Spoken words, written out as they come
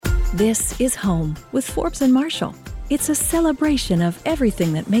This is Home with Forbes and Marshall. It's a celebration of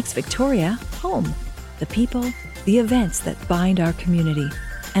everything that makes Victoria home. The people, the events that bind our community,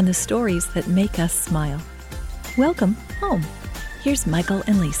 and the stories that make us smile. Welcome home. Here's Michael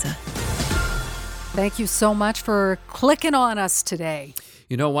and Lisa. Thank you so much for clicking on us today.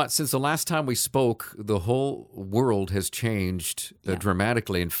 You know what? Since the last time we spoke, the whole world has changed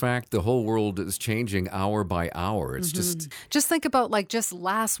dramatically. In fact, the whole world is changing hour by hour. It's just think about just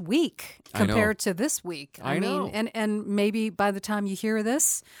last week compared to this week. I know. And maybe by the time you hear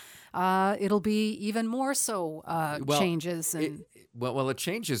this, it'll be even more so changes. And it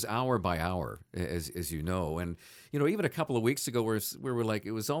changes hour by hour, as you know. And even a couple of weeks ago, we were like,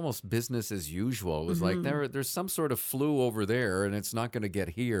 it was almost business as usual. It was like there's some sort of flu over there, and it's not going to get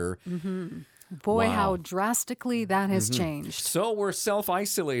here. Boy, Wow. How drastically that has changed. So we're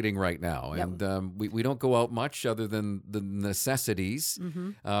self-isolating right now, and we don't go out much other than the necessities.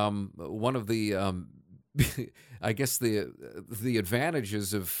 One of the I guess the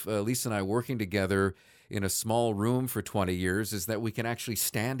advantages of Lisa and I working together in a small room for 20 years is that we can actually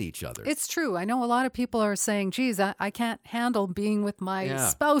stand each other. It's true. I know a lot of people are saying, geez, I can't handle being with my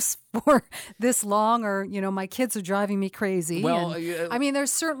spouse for this long, or, my kids are driving me crazy. Well,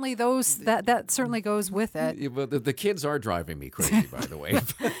 there's certainly those that certainly goes with it. But the kids are driving me crazy, by the way.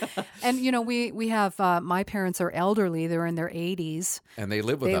 And, we have, my parents are elderly. They're in their 80s. And they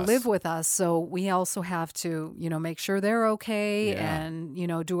live with us. They live with us. So we also have to, make sure they're okay and,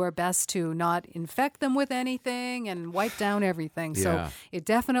 do our best to not infect them with anything and wipe down everything. So it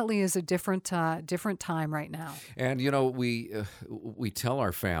definitely is a different time right now. And, we tell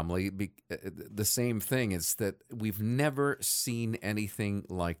our family the same thing, is that we've never seen anything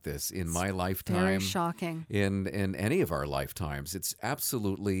like this in my lifetime. Very shocking. In any of our lifetimes. It's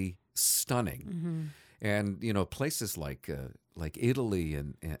absolutely stunning. And, places like Italy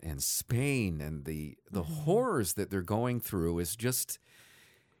and Spain and the horrors that they're going through is just,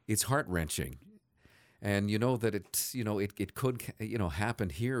 it's heart-wrenching. And that it could happen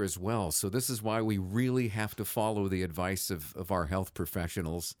here as well. So this is why we really have to follow the advice of our health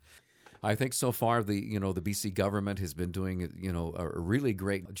professionals. I think so far the BC government has been doing a really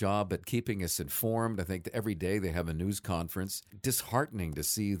great job at keeping us informed. I think that every day they have a news conference. Disheartening to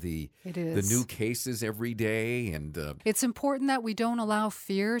see the new cases every day, and it's important that we don't allow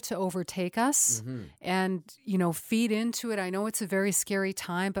fear to overtake us and feed into it. I know it's a very scary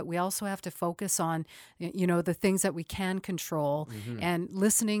time, but we also have to focus on the things that we can control and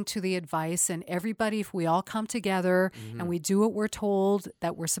listening to the advice. And everybody, if we all come together and we do what we're told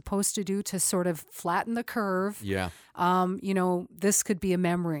that we're supposed to do to sort of flatten the curve, this could be a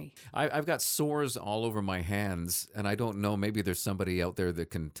memory. I've got sores all over my hands, and I don't know, maybe there's somebody out there that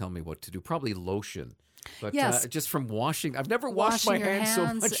can tell me what to do. Probably lotion. But just from washing, I've never washed my hands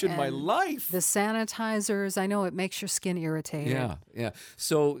so much in my life. The sanitizers, I know it makes your skin irritated. Yeah.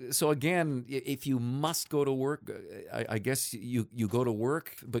 So again, if you must go to work, I guess you go to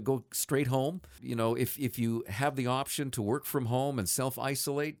work, but go straight home. If you have the option to work from home and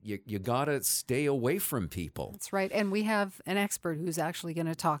self-isolate, you gotta stay away from people. That's right. And we have an expert who's actually going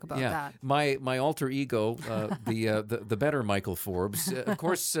to talk about that. My alter ego, the better Michael Forbes. Of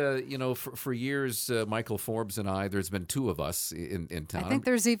course, for years. Michael Forbes and I, there's been two of us in town. I think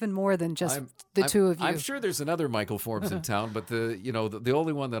there's even more than just the two of you. I'm sure there's another Michael Forbes in town, but the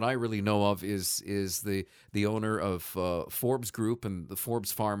only one that I really know of is the owner of Forbes Group and the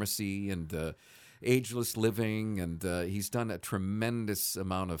Forbes Pharmacy and Ageless Living, and he's done a tremendous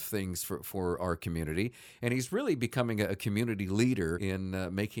amount of things for our community, and he's really becoming a community leader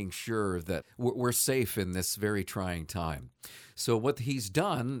in making sure that we're safe in this very trying time. So what he's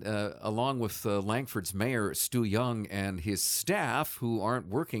done, along with Langford's mayor, Stu Young, and his staff, who aren't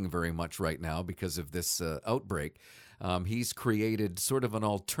working very much right now because of this outbreak, he's created sort of an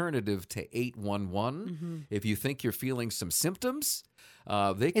alternative to 811. If you think you're feeling some symptoms,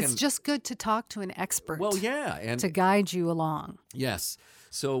 they can... It's just good to talk to an expert. Well, yeah. And to guide you along. Yes.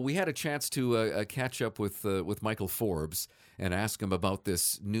 So we had a chance to catch up with Michael Forbes and ask him about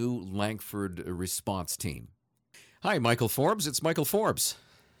this new Langford response team. Hi, Michael Forbes. It's Michael Forbes.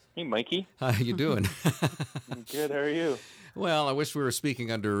 Hey, Mikey. How you doing? I'm good. How are you? Well, I wish we were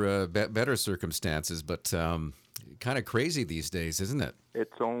speaking under better circumstances, but kind of crazy these days, isn't it?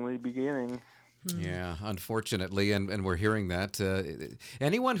 It's only beginning. Yeah, unfortunately, and we're hearing that.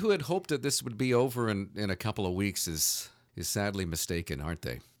 Anyone who had hoped that this would be over in a couple of weeks is sadly mistaken, aren't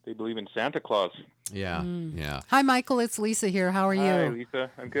they? They believe in Santa Claus. Yeah, yeah. Hi, Michael. It's Lisa here. How are you? Hi,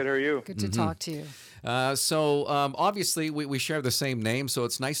 Lisa. I'm good. How are you? Good to talk to you. So obviously we share the same name, so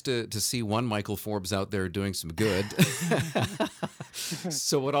it's nice to see one Michael Forbes out there doing some good.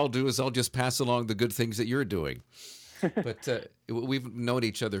 So what I'll do is I'll just pass along the good things that you're doing. But we've known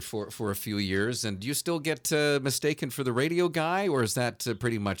each other for a few years, and do you still get mistaken for the radio guy, or is that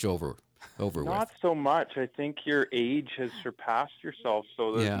pretty much over with? Not so much. I think your age has surpassed yourself,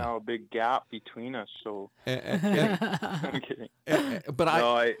 so there's now a big gap between us. So I'm kidding.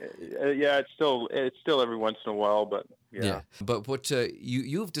 But it's still every once in a while, but yeah. But what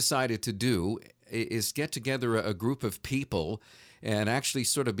you've decided to do is get together a group of people and actually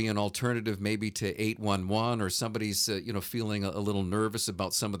sort of be an alternative maybe to 811, or somebody's feeling a little nervous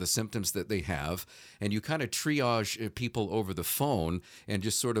about some of the symptoms that they have, and you kind of triage people over the phone and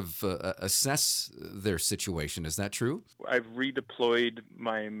just sort of assess their situation. Is that true? I've redeployed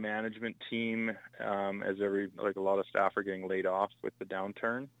my management team as a lot of staff are getting laid off with the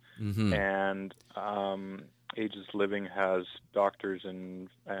downturn, and Ageless Living has doctors and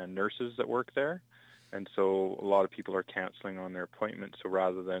nurses that work there. And so a lot of people are canceling on their appointments. So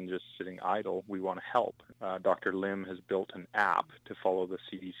rather than just sitting idle, we want to help. Dr. Lim has built an app to follow the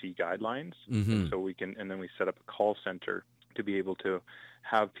CDC guidelines. And so and then we set up a call center to be able to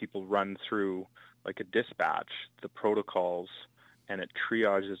have people run through like a dispatch, the protocols, and it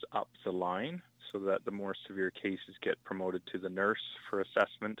triages up the line so that the more severe cases get promoted to the nurse for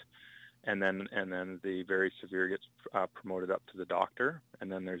assessment. And then the very severe gets promoted up to the doctor.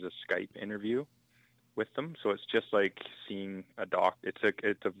 And then there's a Skype interview with them, so it's just like seeing a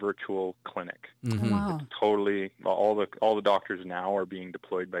it's a virtual clinic. Wow. It's totally all the doctors now are being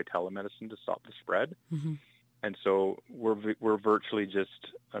deployed by telemedicine to stop the spread, and so we're virtually just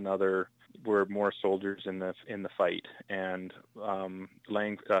we're more soldiers in the fight. And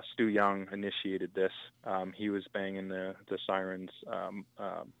Stu Young initiated this. He was banging the sirens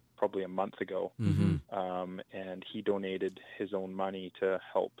probably a month ago, and he donated his own money to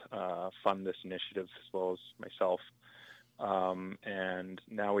help fund this initiative, as well as myself. And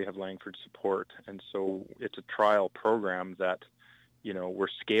now we have Langford support, and so it's a trial program that we're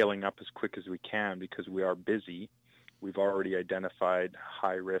scaling up as quick as we can because we are busy. We've already identified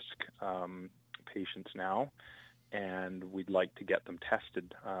high-risk patients now, and we'd like to get them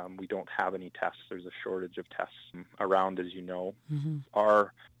tested. We don't have any tests. There's a shortage of tests around, as you know.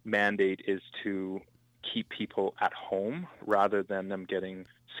 Our mandate is to keep people at home rather than them getting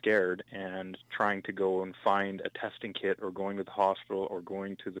scared and trying to go and find a testing kit or going to the hospital or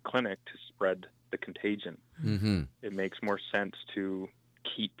going to the clinic to spread the contagion. It makes more sense to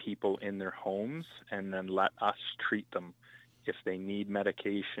keep people in their homes and then let us treat them. If they need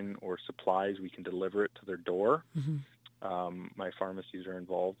medication or supplies, we can deliver it to their door. My pharmacies are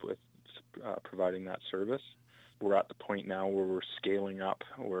involved with providing that service. We're at the point now where we're scaling up.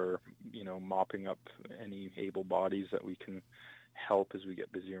 We're, mopping up any able bodies that we can help as we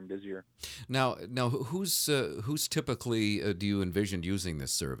get busier and busier. Now, who's typically do you envision using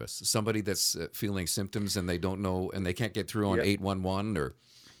this service? Somebody that's feeling symptoms and they don't know and they can't get through on 811 or.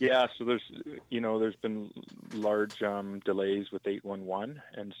 Yeah, so there's been large delays with 811,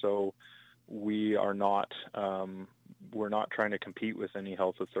 and so we are not we're not trying to compete with any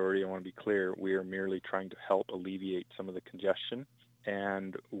health authority. I want to be clear. We are merely trying to help alleviate some of the congestion,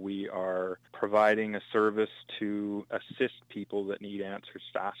 and we are providing a service to assist people that need answers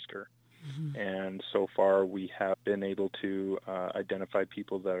faster. And so far, we have been able to identify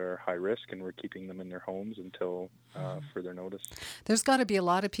people that are high risk, and we're keeping them in their homes until further notice. There's got to be a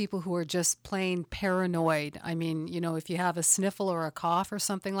lot of people who are just plain paranoid. I mean, if you have a sniffle or a cough or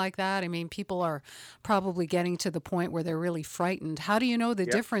something like that, I mean, people are probably getting to the point where they're really frightened. How do you know the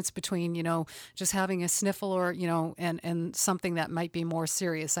difference between, just having a sniffle or, and something that might be more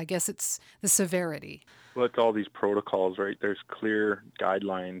serious? I guess it's the severity. Well, it's all these protocols, right? There's clear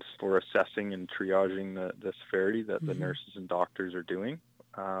guidelines for assessing and triaging the severity that the nurses and doctors are doing.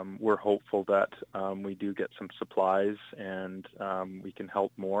 We're hopeful that we do get some supplies and we can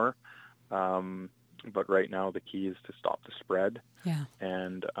help more. But right now the key is to stop the spread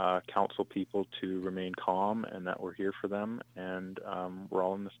and counsel people to remain calm and that we're here for them, and we're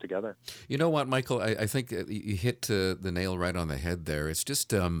all in this together. You know what, Michael? I think you hit the nail right on the head there. It's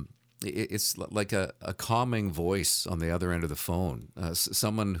just... it's like a calming voice on the other end of the phone,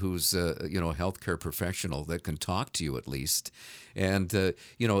 someone who's a healthcare professional that can talk to you at least, and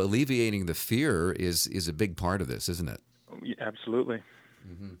alleviating the fear is a big part of this, isn't it? Absolutely.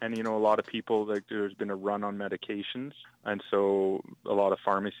 And, you know, a lot of people, like, there's been a run on medications. And so a lot of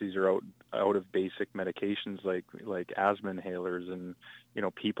pharmacies are out of basic medications like asthma inhalers. And, you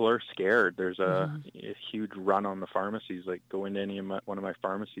know, people are scared. There's a huge run on the pharmacies. Like, go into one of my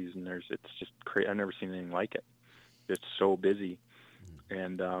pharmacies and it's just crazy. I've never seen anything like it. It's so busy.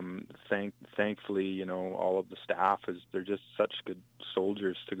 And thankfully, you know, all of the staff they're just such good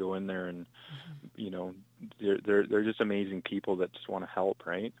soldiers to go in there, and you know, they're just amazing people that just want to help,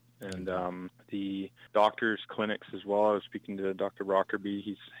 right? And the doctors' clinics as well. I was speaking to Dr. Rockerby.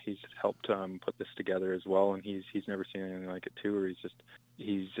 He's helped put this together as well, and he's never seen anything like it too. Where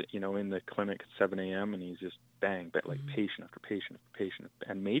he's you know, in the clinic at 7 a.m. and he's just but like patient after patient after patient,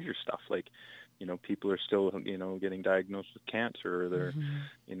 and major stuff like, you know, people are still, you know, getting diagnosed with cancer, or they're,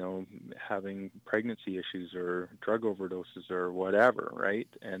 you know, having pregnancy issues or drug overdoses or whatever, right?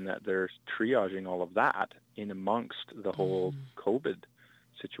 And that they're triaging all of that in amongst the whole COVID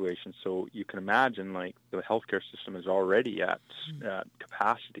situation. So you can imagine, like, the healthcare system is already at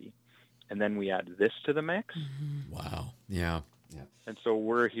capacity, and then we add this to the mix. Wow. Yeah. And so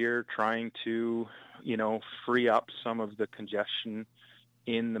we're here trying to, you know, free up some of the congestion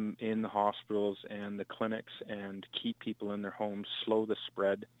in the hospitals and the clinics, and keep people in their homes, slow the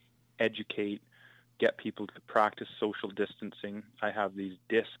spread, educate, get people to practice social distancing. I have these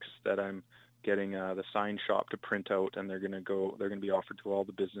discs that I'm getting the sign shop to print out, and they're going to be offered to all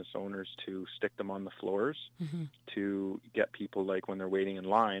the business owners to stick them on the floors to get people, like, when they're waiting in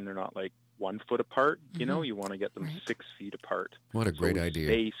line, they're not like 1 foot apart. You know, you want to get them 6 feet apart. What a great idea.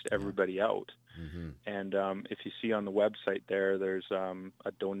 Spaced everybody out. And if you see on the website there's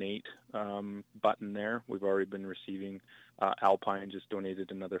a donate button there. We've already been receiving, Alpine just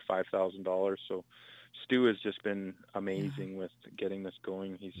donated another $5,000. So Stu has just been amazing with getting this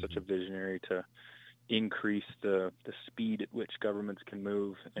going. He's such a visionary to increase the speed at which governments can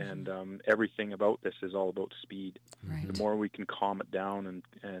move. And everything about this is all about speed. The more we can calm it down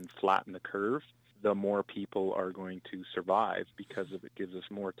and flatten the curve, the more people are going to survive, because it gives us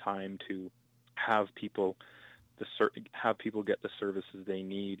more time to have people get the services they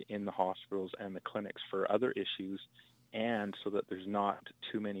need in the hospitals and the clinics for other issues, and so that there's not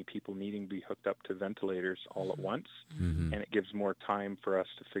too many people needing to be hooked up to ventilators all at once. And it gives more time for us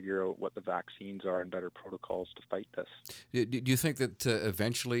to figure out what the vaccines are and better protocols to fight this. Do you think that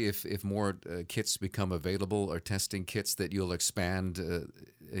eventually, if more kits become available, or testing kits, that you'll expand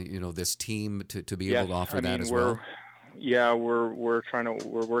you know, this team to be able to offer that as well? Yeah, we're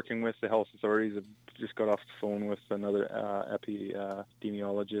working with the health authorities. I've just got off the phone with another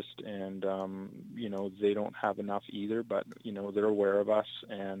epidemiologist, and you know, they don't have enough either, but you know, they're aware of us,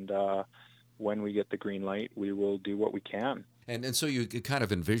 and when we get the green light, we will do what we can. And so you kind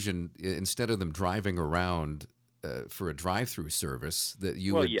of envision, instead of them driving around for a drive-through service, that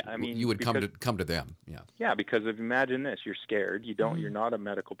you would come to them. Yeah, because if imagine this, you're scared. You're not a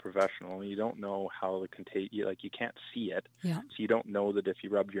medical professional. You don't know how you can't see it. So you don't know that if you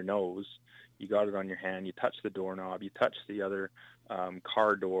rubbed your nose, you got it on your hand, you touch the doorknob, you touch the other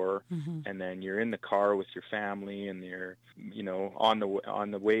car door, and then you're in the car with your family, and you're, you know, on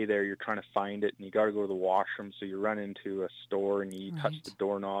the way there, you're trying to find it, and you got to go to the washroom. So you run into a store and you touch the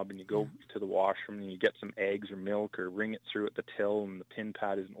doorknob, and you go to the washroom, and you get some eggs or milk, or ring it through at the till, and the pin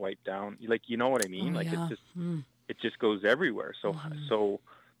pad isn't wiped down. Like, you know what I mean? It just goes everywhere. So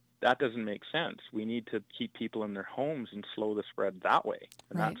that doesn't make sense. We need to keep people in their homes and slow the spread that way.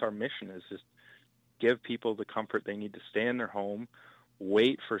 And that's our mission, is just give people the comfort they need to stay in their home,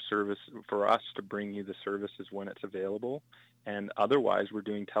 wait for us to bring you the services when it's available. And otherwise, we're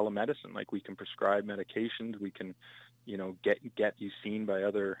doing telemedicine. Like, we can prescribe medications, we can, you know, get you seen by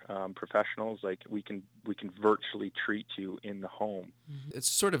other professionals. Like, we can virtually treat you in the home. It's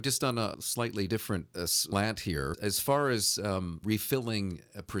sort of just on a slightly different slant here. As far as refilling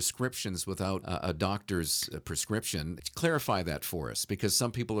prescriptions without a doctor's prescription, clarify that for us, because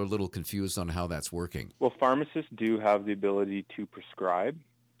some people are a little confused on how that's working. Well, pharmacists do have the ability to prescribe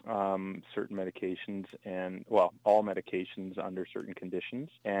certain medications, and all medications under certain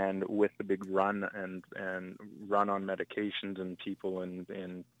conditions. And with the big run on medications and people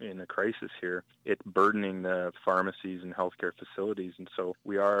in a crisis here, it's burdening the pharmacies and healthcare facilities. And so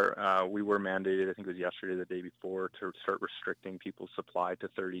we were mandated, I think it was yesterday, the day before, to start restricting people's supply to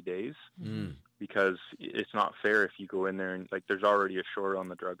 30 days. Because it's not fair if you go in there and, like, there's already a short on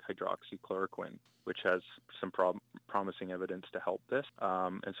the drug hydroxychloroquine, which has some promising evidence to help this.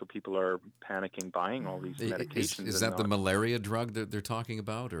 And so people are panicking, buying all these medications. Is that the malaria drug that they're talking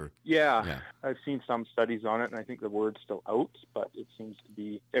about? Or Yeah, I've seen some studies on it, and I think the word's still out, but it seems to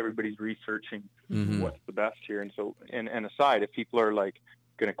be everybody's researching what's the best here. And so, and aside, if people are like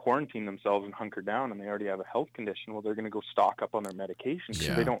going to quarantine themselves and hunker down and they already have a health condition, well, they're going to go stock up on their medication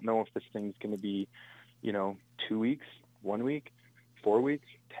because they don't know if this thing's going to be, 2 weeks, 1 week, 4 weeks,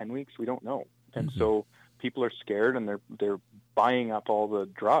 10 weeks. We don't know. And so people are scared, and they're buying up all the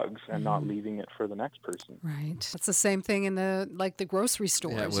drugs and not leaving it for the next person. Right. It's the same thing in the grocery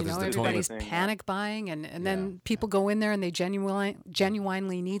stores. Everybody's panic buying, and then people go in there and they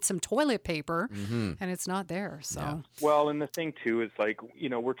genuinely need some toilet paper, and it's not there. So well, and the thing too is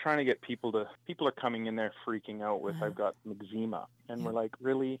we're trying to get people are coming in there freaking out with I've got eczema, and we're like,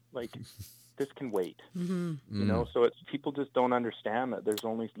 really, this can wait. So it's people just don't understand that there's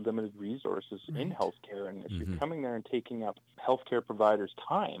only limited resources in healthcare, and if you're coming there and taking up healthcare providers'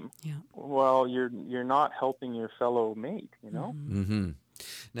 time, well, you're not helping your fellow mate.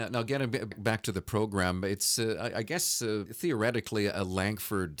 Now, getting back to the program, it's I guess theoretically a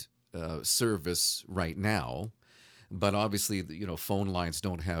Langford service right now. But obviously, phone lines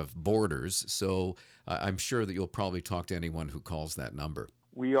don't have borders, so I'm sure that you'll probably talk to anyone who calls that number.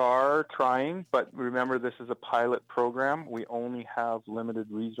 We are trying, but remember, this is a pilot program. We only have limited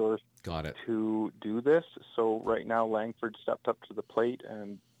resources to do this. So right now, Langford stepped up to the plate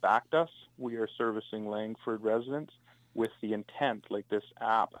and backed us. We are servicing Langford residents with the intent, like this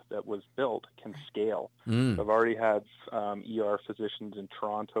app that was built can scale. So I've already had ER physicians in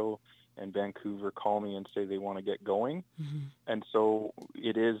Toronto and Vancouver call me and say they want to get going. And so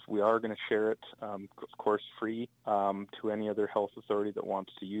we are going to share it, of course, free to any other health authority that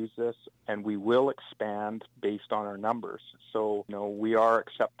wants to use this. And we will expand based on our numbers. So, we are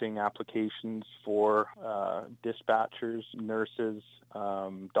accepting applications for dispatchers, nurses,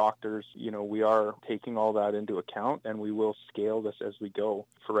 doctors. We are taking all that into account, and we will scale this as we go.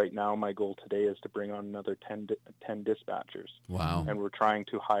 For right now, my goal today is to bring on another 10 dispatchers. Wow. And we're trying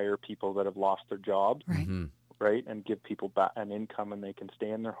to hire people that have lost their jobs. Right, and give people back an income, and they can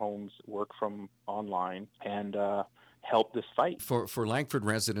stay in their homes, work from online, and help this fight. For Langford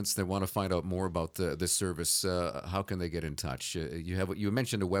residents that want to find out more about this service, how can they get in touch? You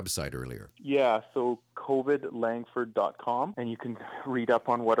mentioned a website earlier. Yeah, so covidlangford.com, and you can read up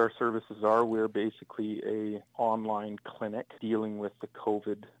on what our services are. We're basically a online clinic dealing with the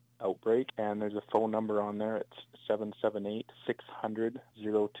COVID outbreak, and there's a phone number on there. It's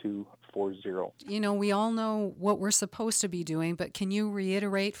 778-600-0240. We all know what we're supposed to be doing, but can you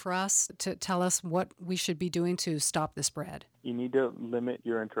reiterate for us to tell us what we should be doing to stop the spread? You need to limit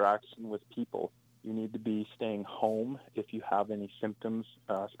your interaction with people. You need to be staying home if you have any symptoms,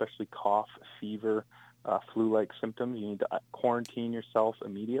 especially cough, fever, flu-like symptoms. You need to quarantine yourself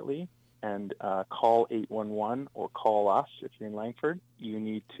immediately and call 811 or call us if you're in Langford. You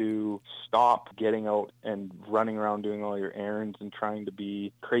need to stop getting out and running around doing all your errands and trying to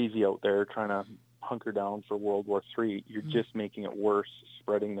be crazy out there, trying to hunker down for World War III. You're just making it worse,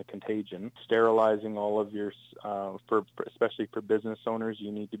 spreading the contagion. Sterilizing all of your, especially for business owners,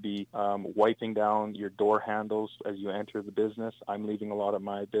 you need to be wiping down your door handles as you enter the business. I'm leaving a lot of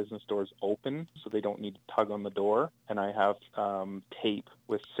my business doors open so they don't need to tug on the door. And I have tape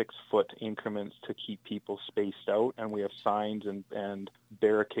with 6-foot increments to keep people spaced out. And we have signs and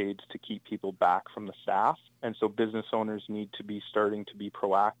barricades to keep people back from the staff. And so business owners need to be starting to be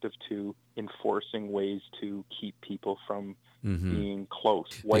proactive to enforcing ways to keep people from being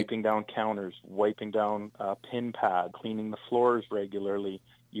close, wiping down counters, wiping down pin pad, cleaning the floors regularly.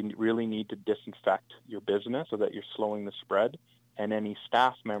 You really need to disinfect your business so that you're slowing the spread. And any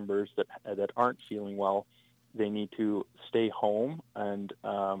staff members that aren't feeling well, they need to stay home and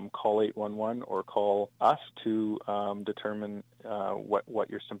call 811 or call us to determine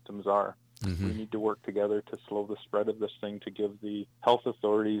what your symptoms are. We need to work together to slow the spread of this thing, to give the health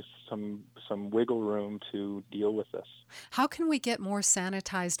authorities some wiggle room to deal with this. How can we get more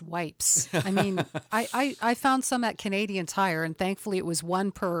sanitized wipes? I mean, I found some at Canadian Tire, and thankfully it was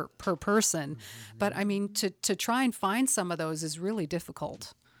one per person. But I mean, to try and find some of those is really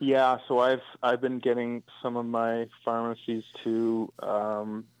difficult. Yeah, so I've been getting some of my pharmacies to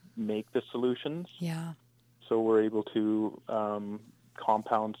make the solutions. Yeah. So we're able to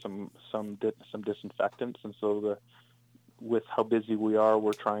compound some disinfectants, and so with how busy we are,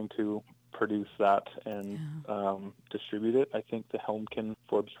 we're trying to produce that and distribute it. I think the Helmkin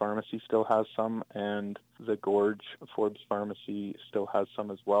Forbes Pharmacy still has some, and the Gorge Forbes Pharmacy still has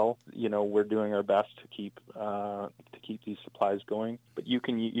some as well. We're doing our best to keep these supplies going. But you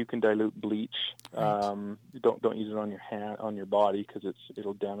can dilute bleach. Right. Don't use it on your hand, on your body, because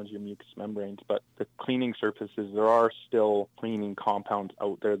it'll damage your mucous membranes. But the cleaning surfaces, there are still cleaning compounds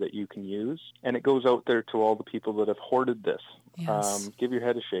out there that you can use, and it goes out there to all the people that have hoarded this. Yes. Give your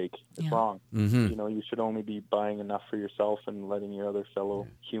head a shake. It's wrong. Mm-hmm. You should only be buying enough for yourself and letting your other fellow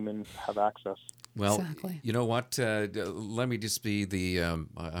humans have access. Well, Exactly. you know what? Let me just be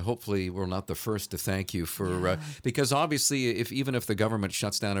hopefully we're not the first to thank you for, because obviously even if the government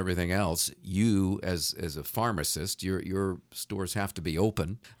shuts down everything else, you as a pharmacist, your stores have to be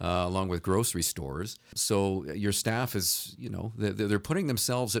open along with grocery stores. So your staff is, they're putting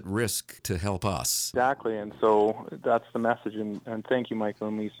themselves at risk to help us. Exactly. And so that's the message. And thank you, Michael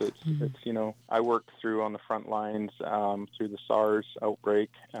and Lisa. It's I worked on the front lines through the SARS outbreak.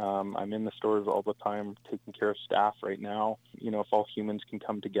 I'm in the stores all the time taking care of staff right now. If all humans can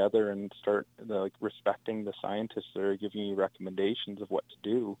come together and start respecting the scientists that are giving you recommendations of what to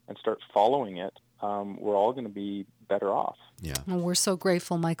do and start following it, we're all going to be better off. Yeah. Well, we're so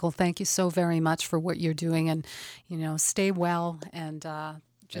grateful, Michael. Thank you so very much for what you're doing, and stay well and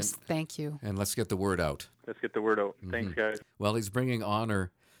thank you. And let's get the word out. Let's get the word out. Mm-hmm. Thanks, guys. Well, he's bringing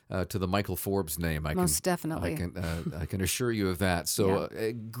honor to the Michael Forbes name. Most definitely. I can assure you of that. So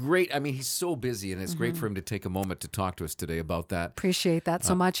great. I mean, he's so busy, and it's great for him to take a moment to talk to us today about that. Appreciate that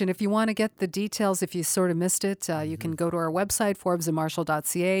so much. And if you want to get the details, if you sort of missed it, you can go to our website,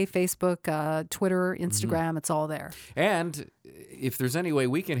 forbesandmarshall.ca, Facebook, Twitter, Instagram. It's all there. And if there's any way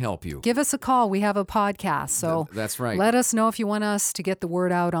we can help you, give us a call. We have a podcast. So that's right. Let us know if you want us to get the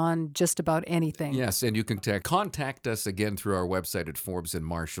word out on just about anything. Yes, and you can contact us again through our website at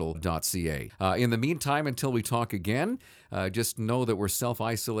forbesandmarshall.ca. In the meantime, until we talk again, just know that we're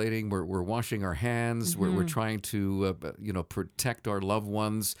self-isolating. We're washing our hands. We're trying to protect our loved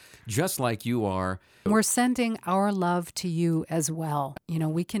ones, just like you are. We're sending our love to you as well.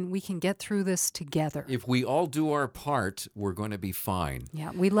 We can get through this together. If we all do our part, we're going to be fine.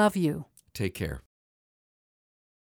 Yeah, we love you. Take care.